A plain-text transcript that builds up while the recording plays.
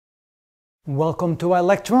Welcome to our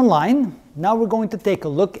lecture online. Now we're going to take a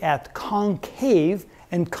look at concave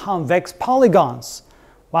and convex polygons.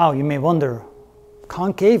 Wow, you may wonder,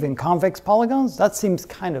 concave and convex polygons? That seems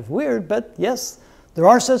kind of weird, but yes, there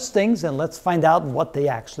are such things, and let's find out what they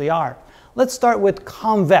actually are. Let's start with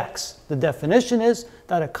convex. The definition is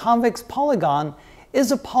that a convex polygon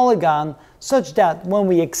is a polygon such that when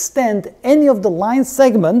we extend any of the line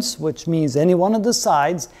segments, which means any one of the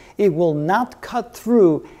sides, it will not cut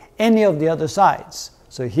through any of the other sides.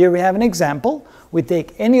 So here we have an example. We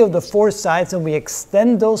take any of the four sides and we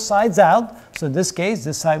extend those sides out. So in this case,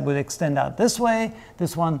 this side would extend out this way,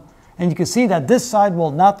 this one, and you can see that this side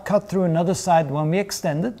will not cut through another side when we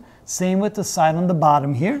extend it. Same with the side on the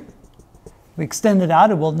bottom here. We extend it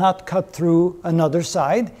out, it will not cut through another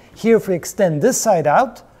side. Here, if we extend this side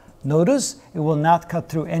out, notice it will not cut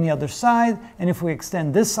through any other side. And if we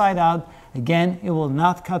extend this side out, again, it will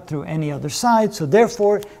not cut through any other side. So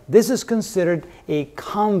therefore, this is considered a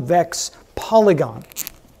convex polygon.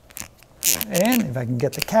 And if I can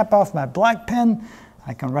get the cap off my black pen,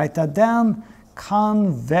 I can write that down.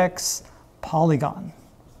 Convex polygon.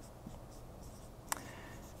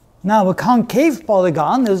 Now, a concave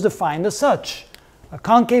polygon is defined as such. A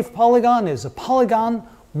concave polygon is a polygon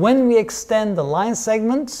when we extend the line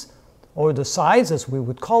segments, or the sides as we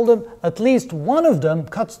would call them, at least one of them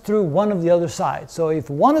cuts through one of the other sides. So if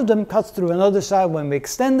one of them cuts through another side when we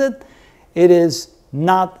extend it, it is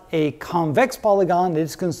not a convex polygon, it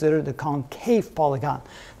is considered a concave polygon.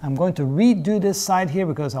 I'm going to redo this side here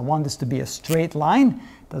because I want this to be a straight line.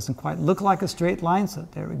 It doesn't quite look like a straight line, so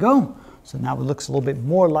there we go. So now it looks a little bit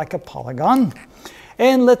more like a polygon.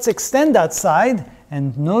 And let's extend that side,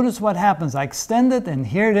 and notice what happens. I extend it, and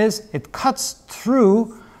here it is. It cuts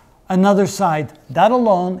through another side. That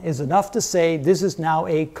alone is enough to say this is now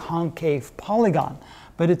a concave polygon.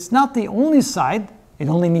 But it's not the only side. It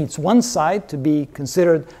only needs one side to be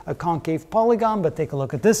considered a concave polygon. But take a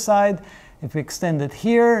look at this side. If we extend it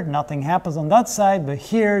here, nothing happens on that side. But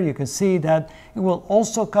here you can see that it will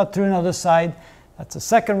also cut through another side. That's the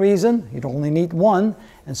second reason. You only need one.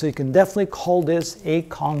 And so you can definitely call this a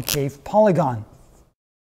concave polygon.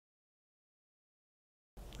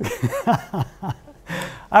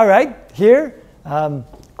 All right, here,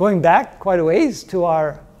 going back quite a ways to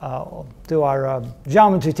our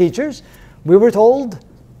geometry teachers, we were told,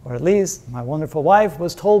 or at least my wonderful wife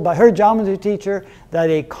was told by her geometry teacher, that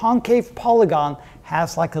a concave polygon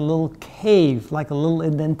has like a little cave, like a little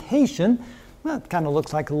indentation. Well, it kind of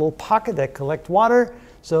looks like a little pocket that collects water.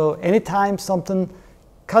 So anytime something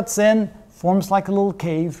cuts in, forms like a little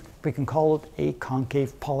cave, we can call it a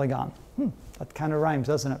concave polygon. That kind of rhymes,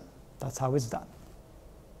 doesn't it? That's how it's done.